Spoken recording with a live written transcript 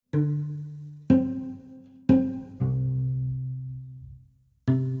Hey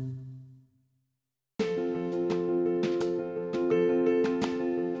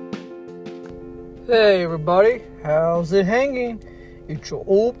everybody, how's it hanging? It's your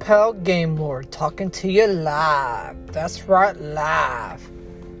old pal Game Lord talking to you live. That's right, live.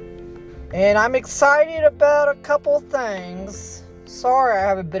 And I'm excited about a couple things. Sorry I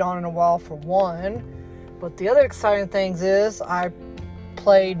haven't been on in a while for one. But the other exciting things is I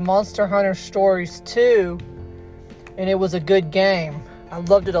played Monster Hunter Stories 2. And it was a good game. I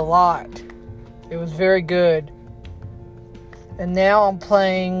loved it a lot. It was very good. And now I'm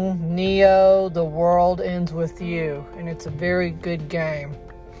playing Neo, The World Ends With You. And it's a very good game.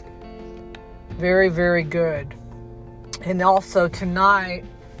 Very, very good. And also tonight,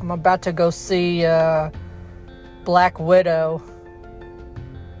 I'm about to go see Black Widow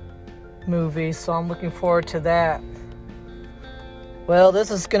movie. So I'm looking forward to that. Well, this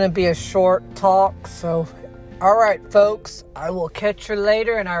is going to be a short talk. So, alright folks, I will catch you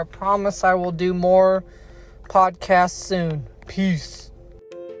later. And I promise I will do more podcasts soon. Peace.